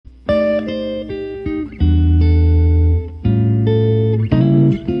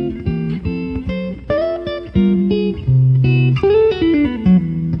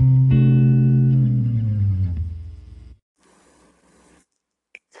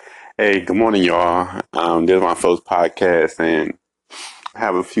Hey, good morning, y'all. This is my first podcast, and I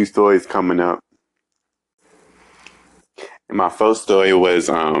have a few stories coming up. And my first story was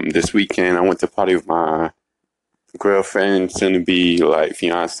this weekend. I went to party with my girlfriend, soon to be like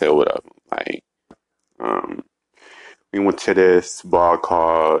fiance or whatever. Like, um, we went to this bar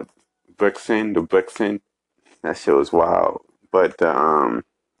called Brixton. The Brixton. That shit was wild, but the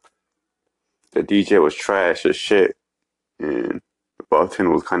DJ was trash as shit, and the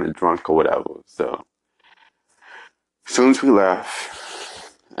bartender was kind of drunk or whatever. So, as soon as we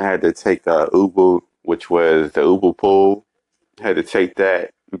left, I had to take the Uber, which was the Uber pool. Had to take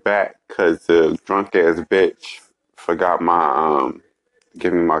that back because the drunk ass bitch forgot my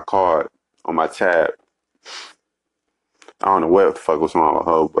give me my card on my tab. I don't know what the fuck was wrong with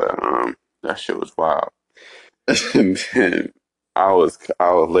her, but that shit was wild. And I was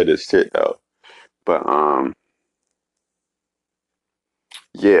lit as shit though. But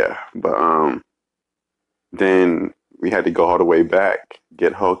yeah, but then we had to go all the way back,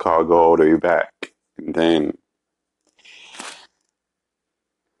 get her car, go all the way back. And then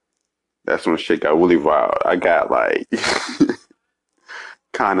that's when shit got really wild. I got like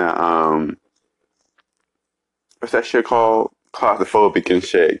kind of what's that shit called? Claustrophobic and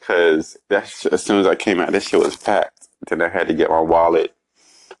shit. Because that's as soon as I came out, this shit was packed. Then I had to get my wallet,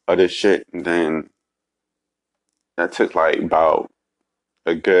 other shit, and then that took like about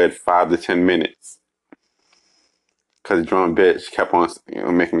a good 5 to 10 minutes. Cause the drunk bitch kept on,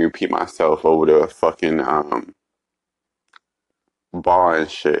 making me repeat myself over the fucking bar and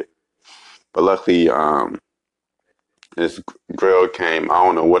shit. But luckily, this girl came. I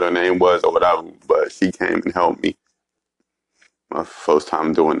don't know what her name was or whatever, but she came and helped me. My first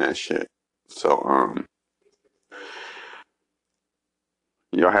time doing that shit. So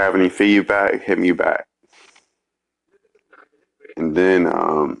y'all have any feedback? Hit me back. And then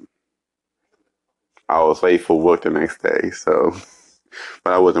I was late for work the next day, so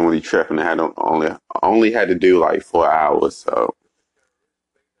but I wasn't really tripping. I only had to do like 4 hours, so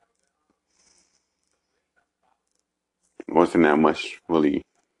it wasn't that much really.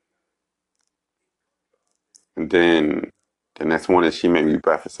 And then the next morning she made me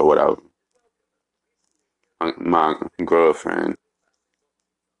breakfast or whatever. My girlfriend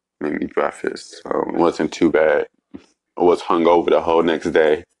made me breakfast, so it wasn't too bad. I was hungover the whole next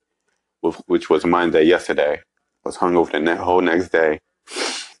day, which was Monday yesterday. I was hungover the whole next day,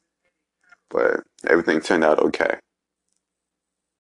 but everything turned out okay.